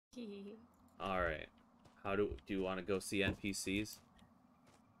Alright. How do you want to go see NPCs?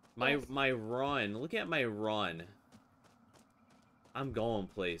 Yes. My run. Look at my run. I'm going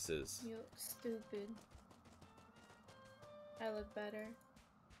places. You stupid. I look better.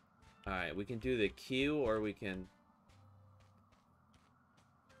 Alright, we can do the queue or we can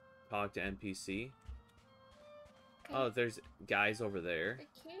talk to NPC. Okay. Oh, there's guys over there.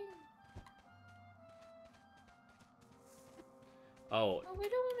 The king. Oh, Oh, we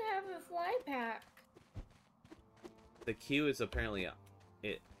don't have a fly pack. the queue is apparently...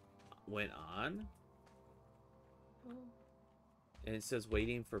 It went on? Oh. And it says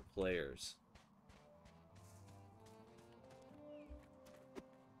waiting for players.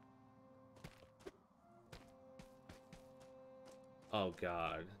 Oh,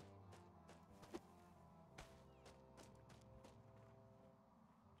 God.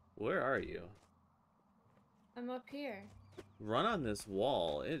 Where are you? I'm up here. Run on this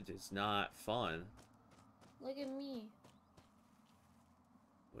wall. It is not fun. Look at me.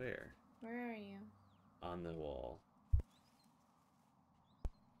 Where? Where are you? On the wall.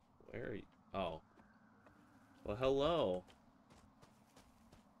 Where are you? Oh. Well, hello.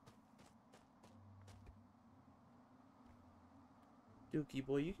 Dookie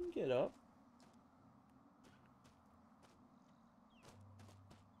boy, you can get up.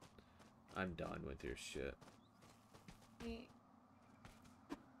 I'm done with your shit. Wait.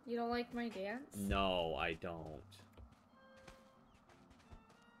 You don't like my dance? No, I don't.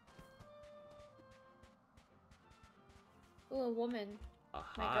 Ooh, a woman. A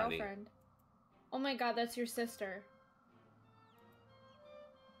My hottie. girlfriend. Oh my god, that's your sister.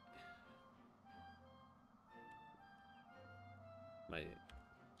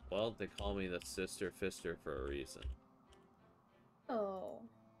 Well, they call me the Sister Fister for a reason. Oh.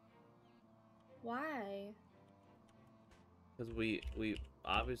 Why? Because we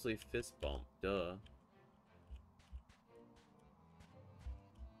obviously fist bump, duh.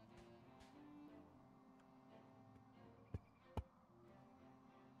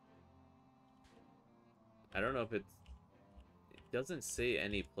 I don't know if it doesn't say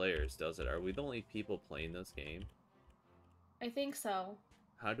any players, does it? Are we the only people playing this game? I think so.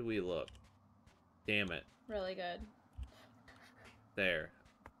 How do we look? Damn it. Really good. There.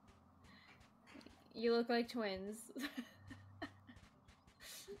 You look like twins.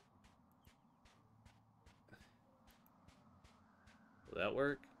 Will that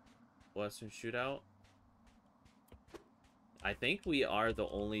work? Western Shootout? I think we are the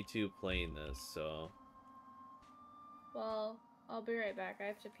only two playing this, so... Well, I'll be right back. I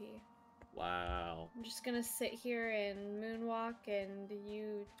have to pee. Wow. I'm just gonna sit here and moonwalk and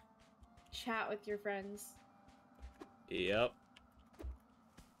you chat with your friends. Yep.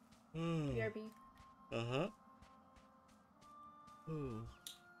 BRB. Uh-huh.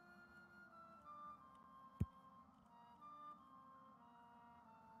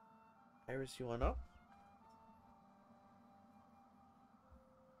 Iris, you want up?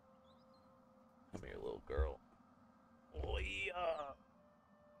 Come here, little girl. Oh, yeah.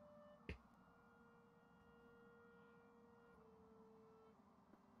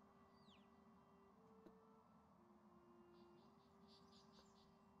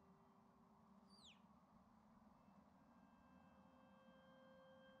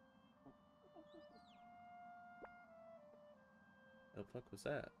 The fuck was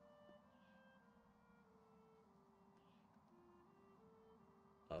that?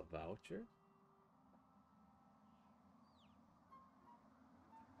 A voucher?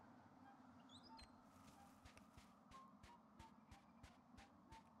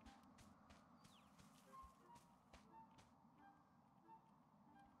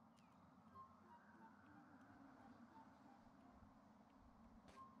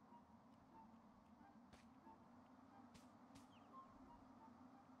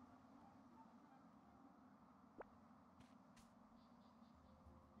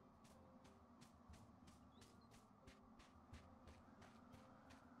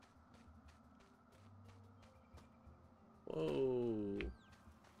 Whoa.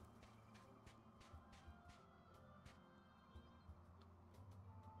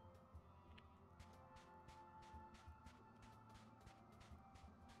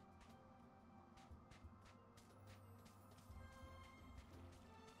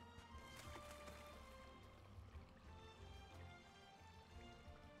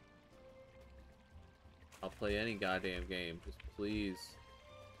 I'll play any goddamn game, just please.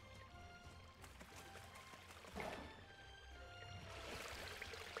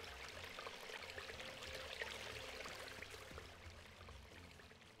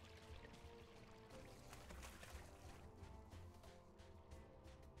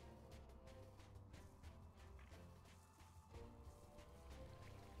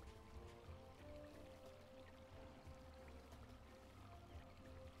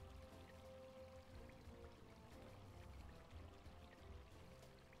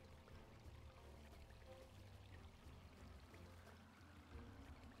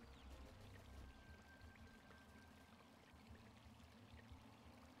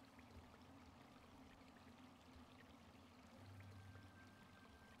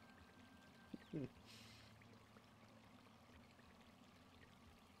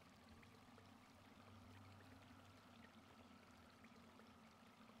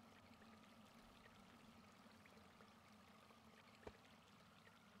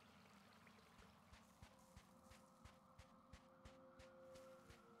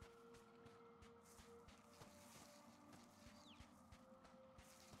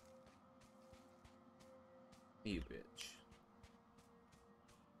 You bitch.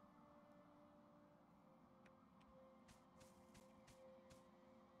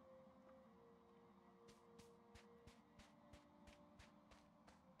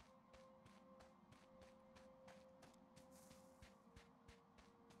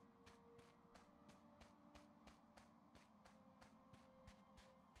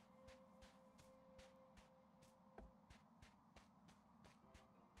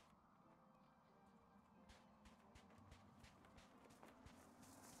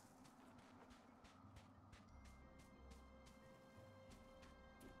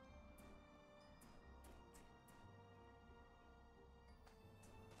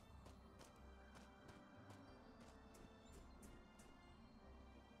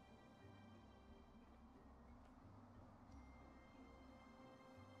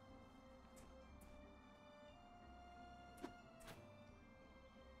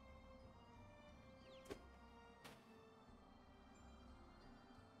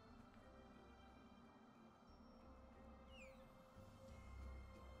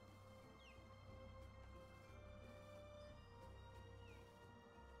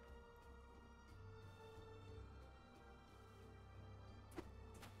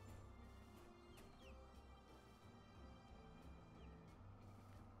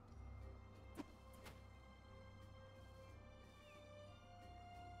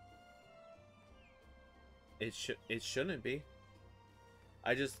 It shouldn't be.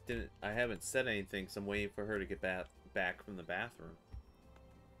 I just didn't. I haven't said anything, so I'm waiting for her to get back from the bathroom.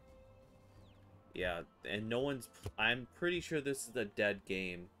 Yeah, and no one's. I'm pretty sure this is a dead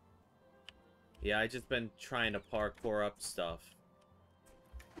game. Yeah, I just been trying to parkour up stuff.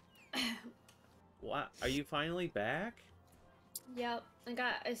 What? Are you finally back? Yep, I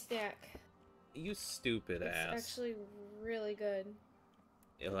got a stack. You stupid It's ass. actually really good.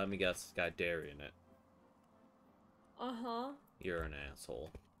 Yeah, let me guess, it's got dairy in it. Uh-huh. You're an asshole.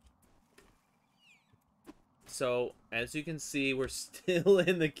 So, as you can see, we're still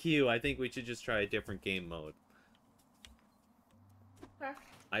in the queue. I think we should just try a different game mode. Okay.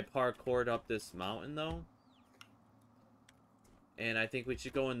 I parkoured up this mountain, though. And I think we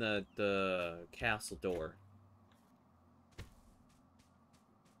should go in the castle door.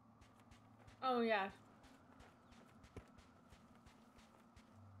 Oh, yeah.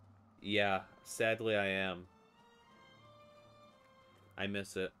 Yeah, sadly I am. I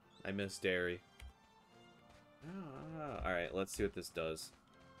miss it. I miss dairy. Alright, let's see what this does.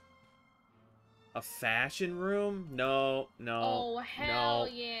 A fashion room? No, no, Oh, hell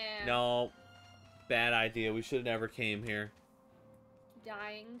no, yeah. no. Bad idea. We should have never came here.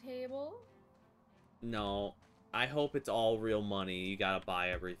 Dying table? No. I hope it's all real money. You gotta buy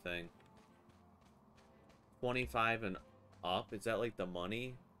everything. 25 and up? Is that like the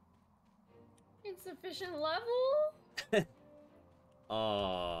money? Insufficient level?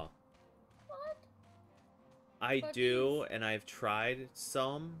 What? I But do, and I've tried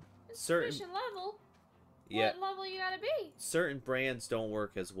some. Insufficient level? Yeah, What level you gotta be? certain brands don't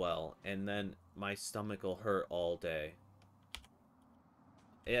work as well, and then my stomach will hurt all day.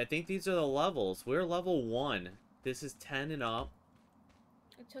 Yeah, I think these are the levels. We're level 1. This is 10 and up.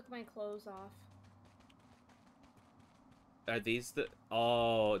 I took my clothes off. Are these the...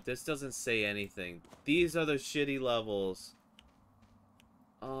 Oh, this doesn't say anything. These are the shitty levels.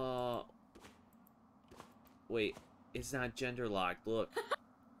 Wait. It's not gender locked. Look.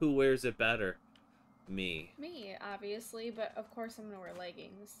 Who wears it better? Me. Me, obviously, but of course I'm gonna wear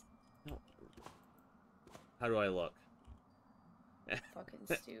leggings. No. How do I look?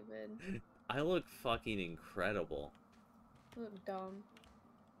 Fucking stupid. I look fucking incredible. You look dumb.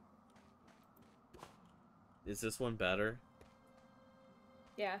 Is this one better?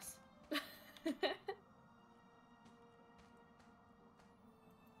 Yes.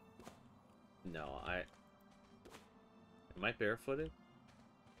 No, Am I barefooted?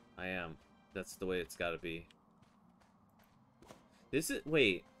 I am. That's the way it's gotta be. This is...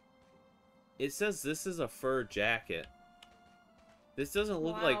 Wait. It says this is a fur jacket. This doesn't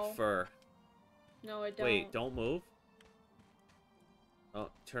look Wow. like fur. No, it don't. Wait, don't move. Oh,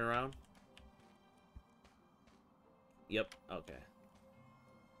 turn around. Yep, okay.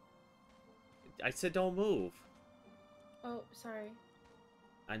 I said don't move. Oh, sorry.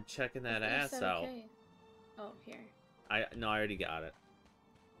 I'm checking I that thought you ass said out. okay. Oh, here. No, I already got it.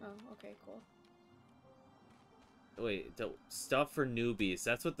 Oh, okay, cool. Wait, stuff for newbies.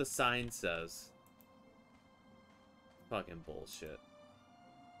 That's what the sign says. Fucking bullshit.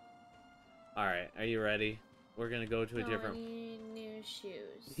 Alright, are you ready? We're gonna go to a No, different... I need new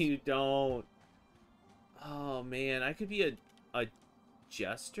shoes. You don't. Oh, man. I could be a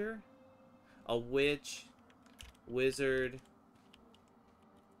jester? A witch? Wizard?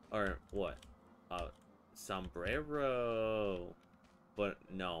 Or what? Sombrero. But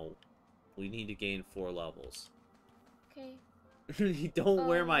no. We need to gain 4 levels. Okay. Don't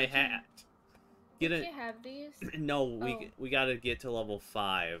wear my hat. Get it. You have these? No, we gotta get to level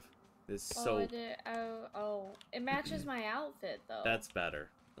 5. This is so... Oh, it matches my outfit though. That's better.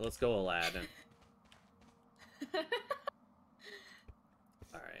 Let's go Aladdin.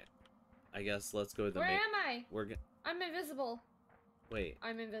 Alright. I guess let's go to the Where am I? We're I'm invisible. Wait.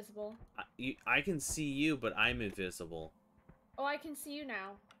 I'm invisible. I can see you, but I'm invisible. Oh, I can see you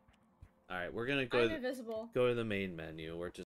now. Alright, we're gonna go I'm invisible. Go to the main menu. We're just